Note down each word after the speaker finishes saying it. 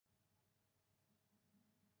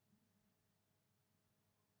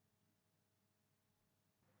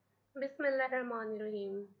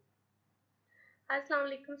Bismillahirrahmanirrahim. Assalamu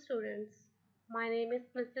alaikum students. My name is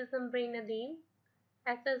Mrs. Ambreen Nadeem,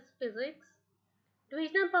 SS Physics,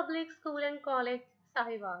 Divisional Public School and College,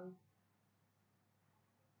 Sahiwal.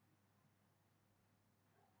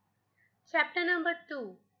 Chapter number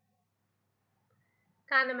 2,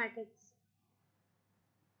 Kinematics.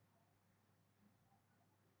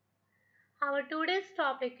 Our today's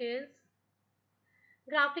topic is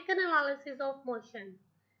Graphical Analysis of Motion.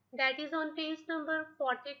 That is on page number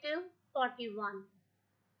 40 till 41.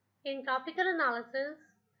 In graphical analysis,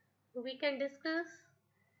 we can discuss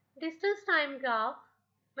distance time graph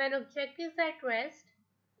when object is at rest,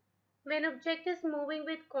 when object is moving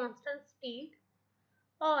with constant speed,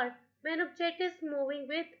 or when object is moving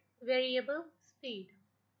with variable speed.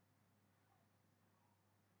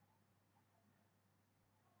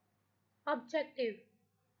 Objective.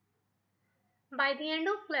 By the end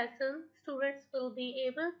of lesson, students will be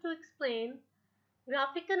able to explain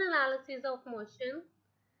graphical analysis of motion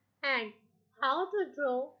and how to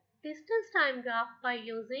draw distance time graph by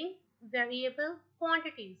using variable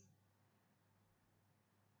quantities.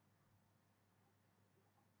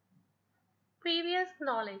 Previous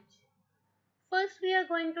knowledge. First, we are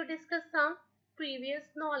going to discuss some previous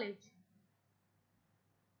knowledge.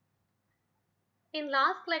 In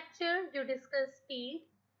last lecture, you discussed speed.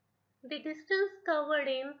 The distance covered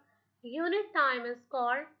in unit time is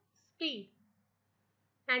called speed.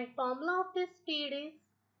 And formula of this speed is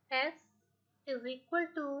S is equal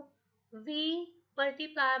to V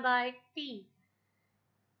multiplied by T.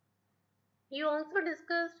 You also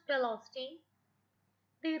discussed velocity.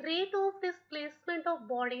 The rate of displacement of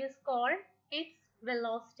body is called its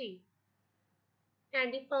velocity.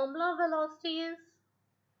 And the formula of velocity is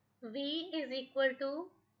V is equal to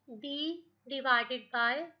D divided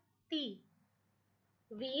by T.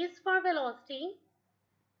 V is for velocity,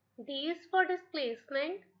 D is for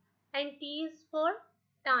displacement, and T is for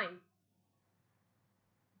time.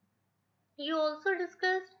 You also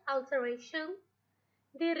discussed acceleration.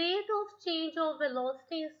 The rate of change of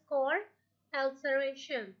velocity is called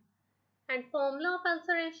acceleration. And formula of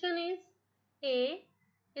acceleration is A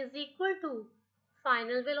is equal to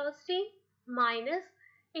final velocity minus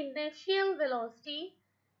initial velocity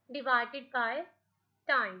divided by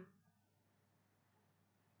time.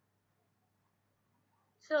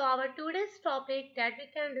 So our today's topic that we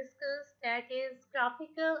can discuss, that is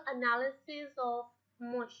graphical analysis of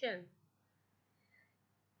motion.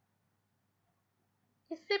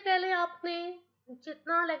 इससे पहले आपने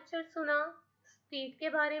जितना lecture सुना speed के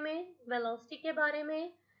बारे में, velocity के बारे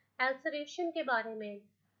में, एक्सेलरेशन के बारे में,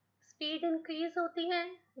 स्पीड इंक्रीज होती है,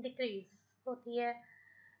 डिक्रीज होती है,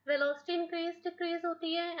 वेलोसिटी इंक्रीज डिक्रीज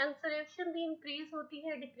होती है, एक्सेलरेशन भी इंक्रीज होती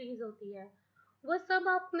है, डिक्रीज होती है, वो सब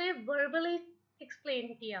आपने वर्बली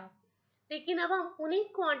एक्सप्लेन किया. लेकिन अब हम उन्हीं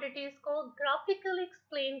क्वांटिटीज को ग्राफिकल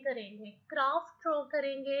एक्सप्लेन करेंगे, ग्राफ ड्रॉ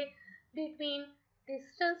करेंगे between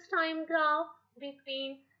distance time graph,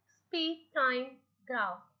 between speed time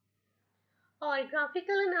graph. और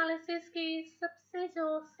ग्राफिकल एनालिसिस की सबसे जो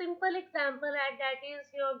सिंपल एग्जांपल है that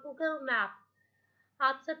is your Google map.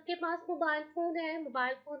 आप सबके पास मोबाइल फ़ोन है,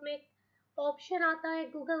 मोबाइल फ़ोन में ऑप्शन आता है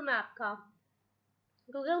गूगल मैप का.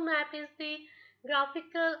 Google map is the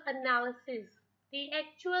graphical analysis, the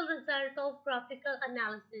actual result of graphical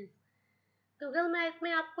analysis. Google map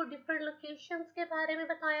में आपको डिफरेंट लोकेशंस के बारे में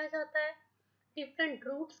बताया जाता है, डिफरेंट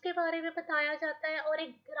रूट्स के बारे में बताया जाता है और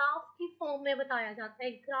एक ग्राफ की फॉर्म में बताया जाता है,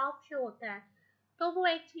 एक ग्राफ शो होता है. तो वो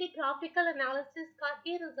एक्चुअली ग्राफिकल एनालिसिस का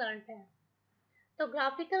ही रिजल्ट है. तो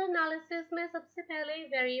ग्राफिकल एनालिसिस में सबसे पहले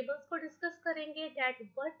वेरिएबल्स को डिस्कस करेंगे. That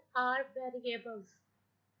what are variables.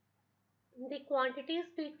 The quantities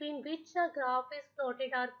between which a graph is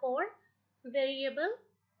plotted are called variable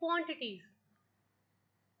quantities.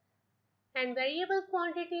 And variable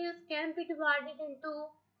quantities can be divided into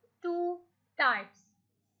two types.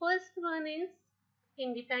 First one is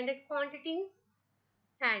independent quantities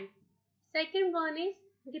and second one is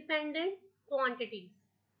dependent quantities.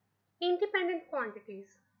 Independent quantities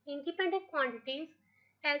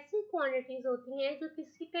ऐसी quantities होती हैं जो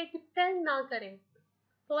किसी पे depend ना करें.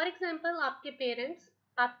 For example आपके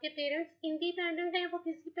parents independent हैं, वो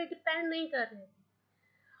किसी पे डिपेंड नहीं कर रहे.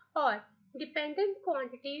 और डिपेंडेंट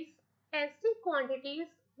क्वांटिटीज ऐसी क्वांटिटीज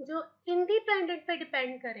जो इंडिपेंडेंट पे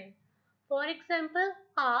डिपेंड करें. फॉर एग्जाम्पल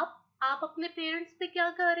आप अपने पेरेंट्स पे क्या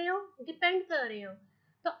कर रहे हो, डिपेंड कर रहे हो.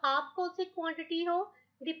 तो आप कौन सी क्वांटिटी हो,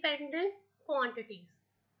 डिपेंडेंट क्वांटिटीज.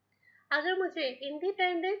 अगर मुझे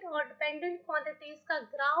इंडिपेंडेंट और डिपेंडेंट क्वांटिटीज का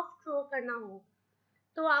ग्राफ ड्रॉ करना हो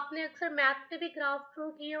तो आपने अक्सर मैथ पे भी ग्राफ ड्रॉ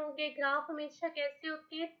किए होंगे. ग्राफ हमेशा कैसे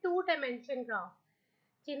होती है, 2 डायमेंशन ग्राफ,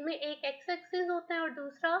 जिनमें एक एक्स एक्सिस होता है और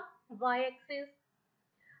दूसरा y-axis.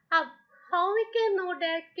 अब how we can know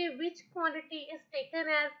that कि which quantity is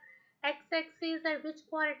taken as x-axis and which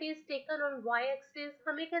quantity is taken on y-axis?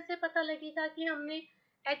 हमें कैसे पता लगेगा कि हमने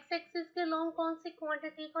x-axis के लॉन्ग कौन सी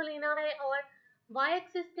क्वांटिटी को लेना है और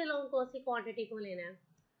y-axis के लॉन्ग कौन सी क्वांटिटी को लेना है?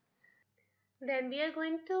 Then we are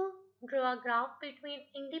going to draw a graph between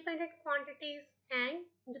independent quantities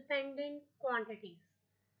and dependent quantities.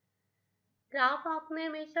 Graph आपने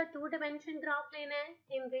हमेशा 2 dimension ग्राफ लेना है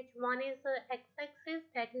in which one is the x-axis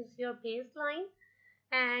that is your baseline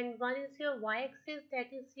and one is your y-axis that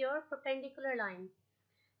is your perpendicular line.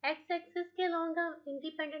 x-axis के along हम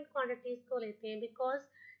independent quantities को लेते हैं because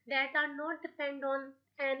that are not depend on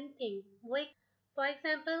anything. For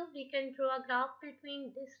example, we can draw a graph between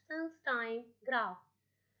distance time graph.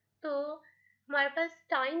 तो हमारे पास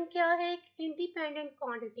time क्या है? एक इंडिपेंडेंट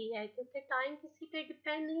क्वांटिटी है क्योंकि टाइम किसी पे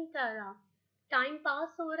डिपेंड नहीं कर रहा, टाइम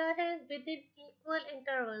पास हो रहा है विद इन इक्वल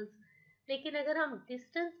इंटरवल्स. लेकिन अगर हम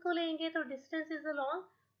डिस्टेंस को लेंगे तो distance is along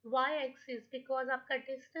Y axis because आपका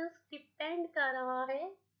डिस्टेंस डिपेंड कर रहा है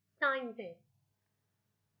टाइम पे.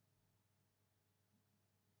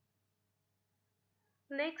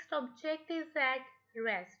 Next, object is at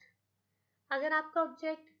rest. अगर आपका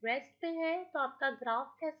ऑब्जेक्ट रेस्ट पे है तो आपका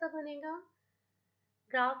ग्राफ कैसा बनेगा?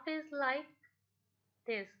 Graph is like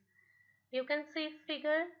this. You can see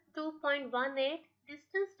figure 2.18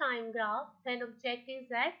 distance time graph when object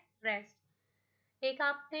is at rest. एक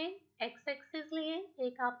आपने x एक्सिस लिए,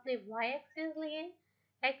 एक आपने y एक्सिस लिए.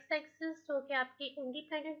 x एक्सिस जो कि आपकी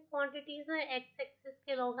इंडिपेंडेंट क्वांटिटीज है, x एक्सिस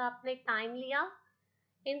के लोग आपने टाइम लिया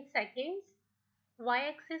इन सेकेंड्स, y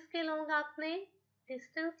एक्सिस के लोग आपने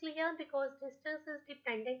डिस्टेंस लिया because distance is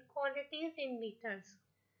dependent quantities in metres.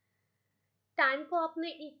 Time को आपने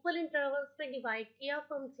इक्वल इंटरवल्स में डिवाइड किया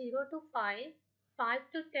from 0 to 5, 5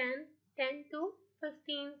 to 10, 10 to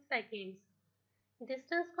 15 seconds.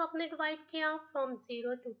 Distance को आपने डिवाइड किया from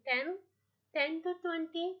 0 to 10, 10 to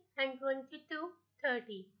 20 and 20 to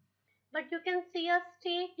 30. But you can see a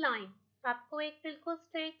straight line. आपको एक बिल्कुल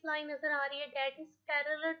स्ट्रेट लाइन नजर आ रही है that is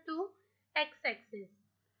parallel to x axis.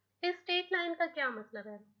 इस स्ट्रेट लाइन का क्या मतलब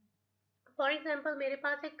है? फॉर एग्जाम्पल मेरे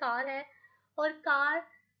पास एक कार है और कार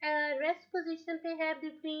रेस्ट पोजीशन पे है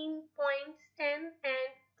बिटवीन पॉइंट्स 10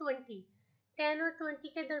 एंड 20. 10 और 20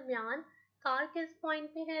 के दरमियान कार किस पॉइंट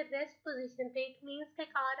पे है? रेस्ट पोजीशन पे. इट मीन्स कि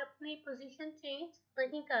कार अपनी पोजीशन चेंज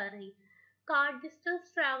नहीं कर रही, कार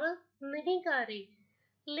डिस्टेंस ट्रैवल नहीं कर रही.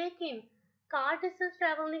 लेकिन कार डिस्टेंस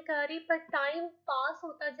ट्रैवल नहीं कर रही पर टाइम पास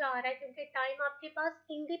होता जा रहा है क्योंकि टाइम आपके पास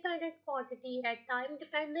इंडिपेंडेंट क्वांटिटी है, टाइम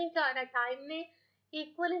डिपेंड नहीं कर रहा, टाइम ने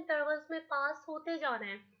इक्वल इंटरवल्स में पास होते जाना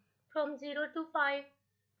है from 0 to 5,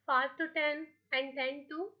 5 to 10 and 10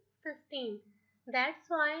 to 15. That's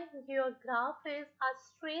why your graph is a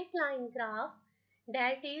straight line graph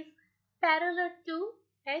that is parallel to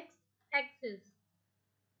x-axis.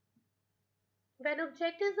 When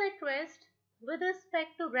object is at rest with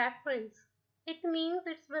respect to reference, it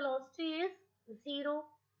means its velocity is 0,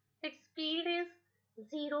 its speed is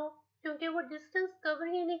 0 क्योंकि वो distance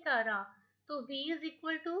cover ही नहीं कर रहा तो v is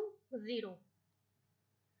equal to 0.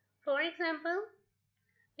 For example,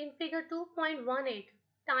 in figure 2.18,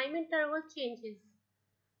 time interval changes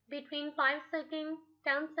between 5 seconds,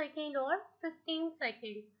 10 seconds or 15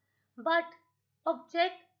 seconds. But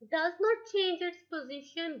object does not change its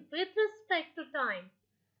position with respect to time.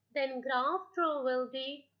 Then graph draw will be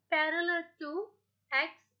parallel to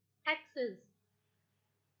x-axis.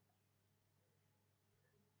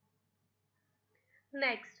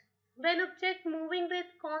 Next, when object moving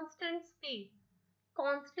with constant speed.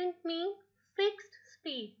 Constant mean fixed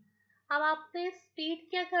speed. अब आपने speed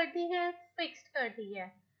क्या कर दी है? Fixed कर दी है.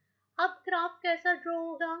 अब graph कैसा draw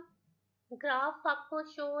होगा? ग्राफ आपको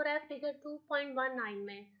शो हो रहा है फिगर 2.19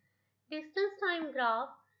 में. Distance time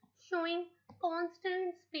graph showing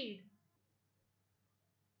constant speed.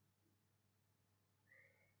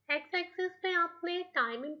 X axis पे आपने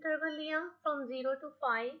टाइम इंटरवल लिया from 0 to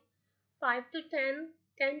 5, 5 to 10,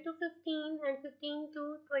 10 to 15 and 15 to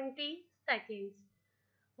 20 seconds.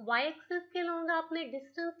 y axis के लोग आपने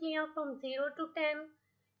डिस्टेंस लिया फ्रॉम 0 to 10,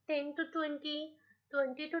 10 to 20,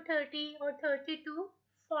 20 to 30 और 30 to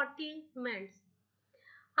 40 मिनट्स.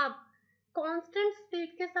 अब कांस्टेंट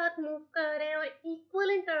स्पीड के साथ मूव कर रहे हैं और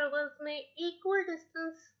इक्वल इंटरवल्स में इक्वल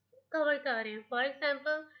डिस्टेंस कवर कर रहे हैं. फॉर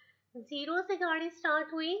एग्जांपल 0 से गाड़ी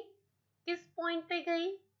स्टार्ट हुई, किस पॉइंट पे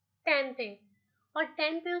गई? 10 पे, और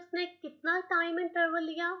 10 पे उसने कितना टाइम इंटरवल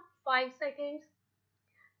लिया? 5 सेकेंड्स.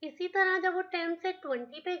 इसी तरह जब वो 10 से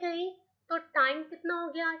 20 पे गई तो टाइम कितना हो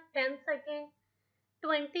गया? 10 सेकेंड.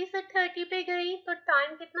 20 से 30 पे गई तो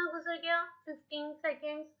टाइम कितना गुजर गया? 15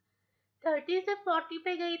 सेकेंड्स. 30 से 40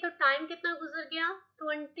 पे गई तो टाइम कितना गुजर गया?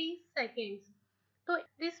 20 seconds. So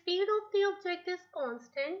the speed of the object is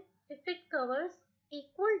constant if it covers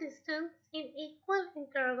equal distance in equal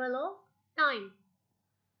interval of time.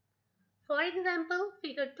 For example,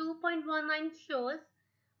 figure 2.19 shows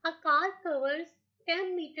a car covers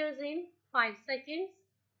 10 meters in 5 seconds,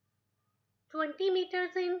 20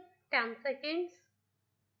 meters in 10 seconds,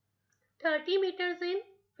 30 meters in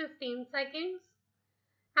 15 seconds,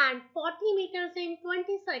 and 40 meters in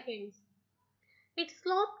 20 seconds. Its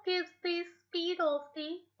slope gives the speed of the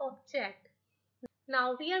object.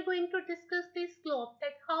 Now we are going to discuss the slope,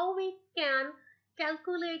 that how we can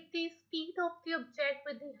calculate the speed of the object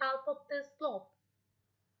with the help of the slope.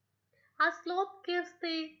 A slope gives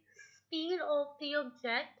the speed of the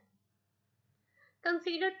object.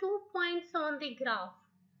 Consider 2 points on the graph.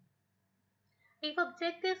 If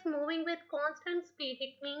object is moving with constant speed,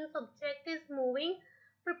 it means object is moving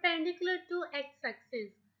perpendicular to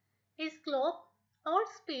x-axis. Its slope or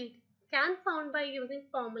speed can be found by using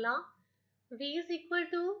formula v is equal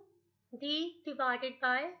to d divided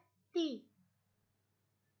by t.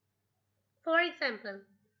 For example,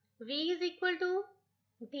 v is equal to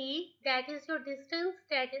d, that is your distance,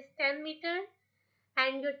 that is 10 meter,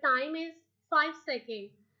 and your time is 5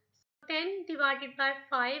 seconds. So 10 divided by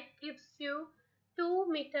 5 gives you 2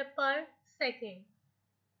 meter per second.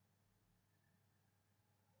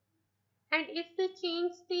 And if we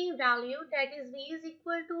change the value, that is v is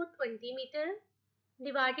equal to 20 meter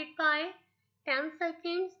divided by 10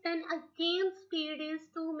 seconds, then again speed is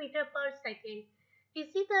 2 meter per second.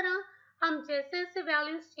 इसी तरह हम जैसे जैसे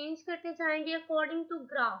values change करते जाएंगे according to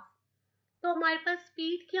graph, तो हमारे पास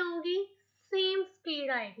speed क्या होगी? सेम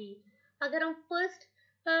स्पीड आएगी. अगर हम फर्स्ट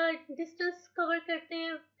डिस्टेंस कवर करते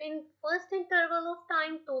हैं in first interval of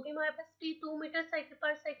time तो भी हमारे पास स्पीड 2 मीटर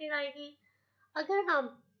पर सेकेंड आएगी. अगर हम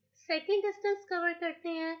सेकेंड डिस्टेंस कवर करते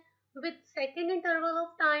हैं with second interval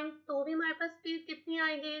of time तो भी हमारे पास स्पीड कितनी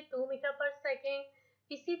आएगी? 2 मीटर पर सेकेंड.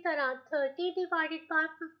 इसी तरह 30 डिवाइडेड बाय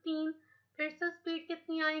 15 फिर से स्पीड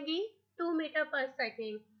कितनी आएगी? 2 मीटर पर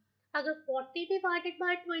सेकेंड. अगर 40 डिवाइडेड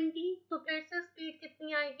बाय 20 तो फिर से स्पीड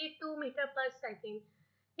कितनी आएगी? 2 मीटर पर सेकेंड.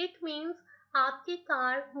 इट मीन्स आपकी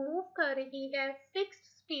कार मूव कर रही है फिक्स्ड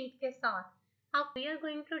स्पीड के साथ. अब we are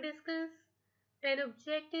going to discuss when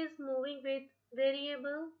object is moving with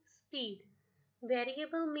variable speed.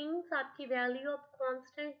 Variable means आपकी वैल्यू अब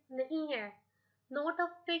कांस्टेंट नहीं है, not a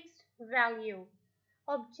fixed value.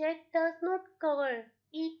 Object does not cover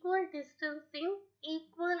equal distance in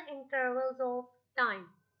equal intervals of time.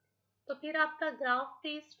 तो फिर आपका graph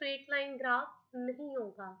भी straight line graph नहीं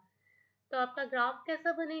होगा. तो आपका ग्राफ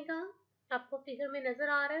कैसा बनेगा? आपको फिगर में नजर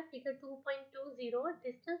आ रहा है, figure 2.20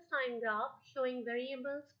 distance time graph showing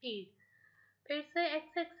variable speed. फिर से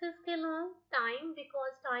एक्स एक्सिस के long time,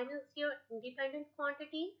 because time is your independent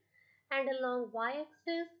quantity, and along y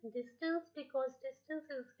axis distance, because distance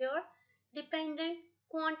is your dependent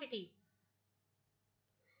quantity.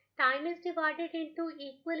 Time is divided into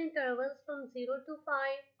equal intervals from 0 to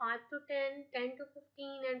 5, 5 to 10, 10 to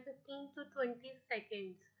 15, and 15 to 20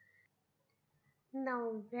 seconds.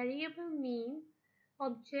 Now, variable mean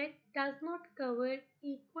object does not cover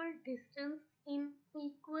equal distance in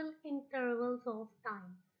equal intervals of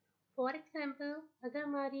time. For example, अगर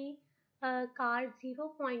हमारी car 0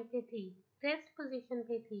 point पे थी, rest position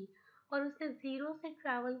पे थी, और उसने 0 से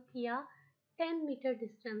travel किया 10 मीटर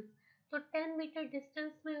डिस्टेंस, तो 10 मीटर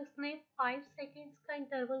डिस्टेंस में उसने 5 सेकेंड्स का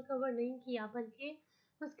इंटरवल कवर नहीं किया, बल्कि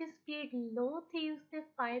उसकी स्पीड लो थी, उसने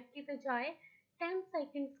 5 की बजाय 10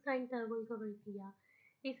 सेकेंड्स का इंटरवल कवर किया.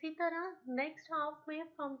 इसी तरह नेक्स्ट हाफ में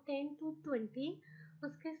फ्रॉम 10 to 20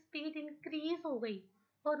 उसकी स्पीड इंक्रीज हो गई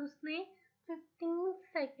और उसने 15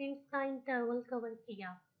 सेकेंड्स का इंटरवल कवर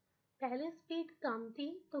किया. पहले स्पीड कम थी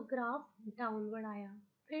तो ग्राफ डाउनवर्ड आया,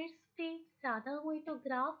 फिर स्पीड ज़्यादा हुई तो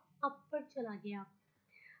ग्राफ अपवर्ड चला गया.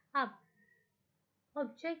 अब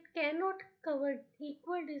object can not cover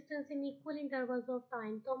equal distance in equal intervals of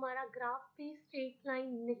time, तो हमारा ग्राफ भी स्ट्रेट लाइन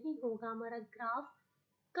नहीं होगा, हमारा ग्राफ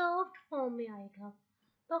कर्व्ड फॉर्म में आएगा.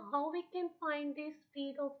 So how we can find the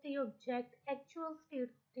speed of the object, actual speed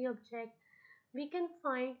of the object? We can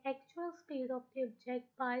find actual speed of the object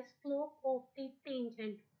by slope of the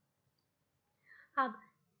tangent. अब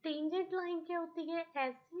tangent line क्या होती है?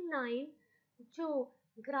 ऐसी line जो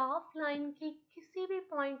graph line के किसी भी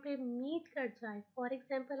point पे मीट कर जाए. फॉर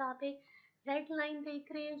एग्जाम्पल आप एक रेड लाइन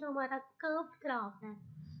देख रहे हैं जो हमारा कर्व्ड ग्राफ है,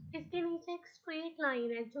 इसके नीचे एक स्ट्रेट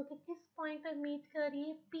लाइन है जो कि किस पॉइंट पे मीट कर रही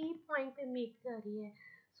है? P पॉइंट पे मीट कर रही है.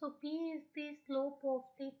 So P is the slope of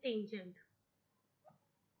the tangent.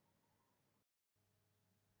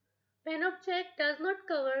 When object does not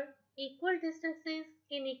cover equal distances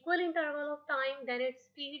in equal interval of time, then its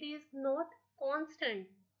speed is not constant.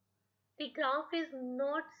 The graph is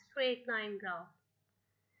not straight line graph.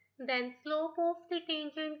 Then slope of the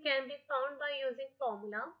tangent can be found by using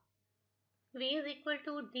formula v is equal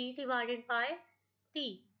to d divided by t.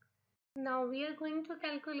 Now we are going to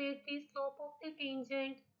calculate the slope of the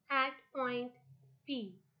tangent at point P.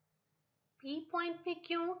 P point पे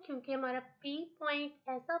क्यों? क्योंकि हमारा P point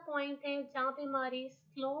ऐसा point है जहाँ पे हमारी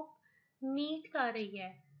slope meet कर रही है।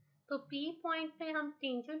 तो P पॉइंट पे हम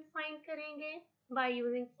टेंजेंट फाइंड करेंगे by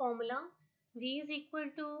using formula v is equal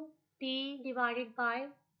to t divided by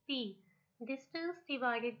t, distance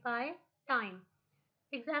divided by time.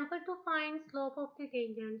 Example to find slope of the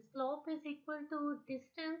tangent. Slope is equal to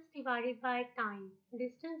distance divided by time.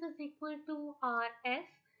 Distance is equal to rs.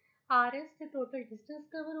 rs से total distance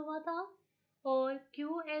cover हुआ था और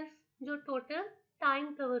QS जो total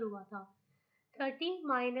time cover हुआ था। 30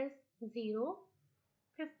 minus 0,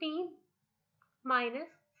 15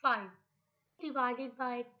 minus 5 divided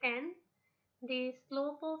by 10. The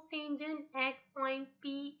slope of tangent at point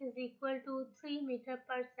P is equal to 3 metre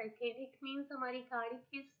पर second. It means हमारी गाड़ी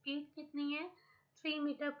की स्पीड कितनी है? 3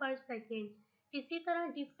 मीटर पर सेकेंड। इसी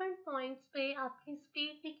तरह डिफरेंट पॉइंट्स पे आपकी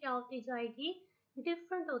स्पीड भी क्या होती जाएगी?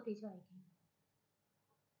 डिफरेंट होती जाएगी।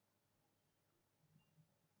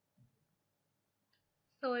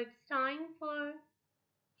 So it's time for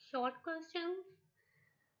short questions.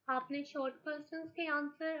 आपने शॉर्ट क्वेश्चंस के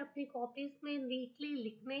आंसर अपनी कॉपीज में नीटली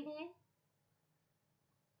लिखने हैं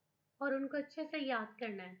और उनको अच्छे से याद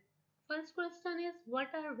करना है। First question is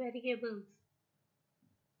what are variables.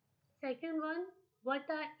 Second one,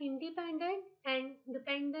 what are independent and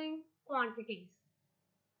dependent quantities.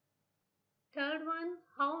 Third one,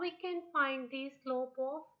 how we can find the slope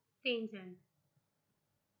of tangent.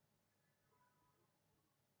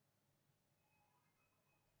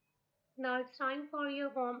 Now it's time for your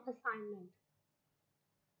home assignment.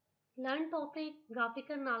 Learn topic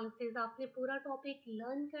graphical analysis. आपने पूरा topic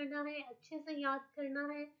learn करना है, अच्छे से याद करना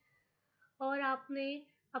है और आपने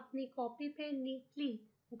अपनी कॉपी पे नीटली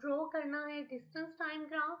ड्रॉ करना है distance time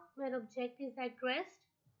graph when object is at rest,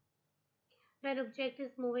 when object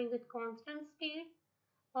is moving with constant speed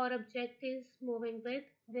और object is moving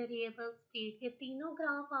with variable speed. ये तीनों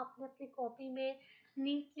ग्राफ आपने अपनी कॉपी में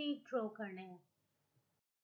नीटली ड्रॉ करने हैं।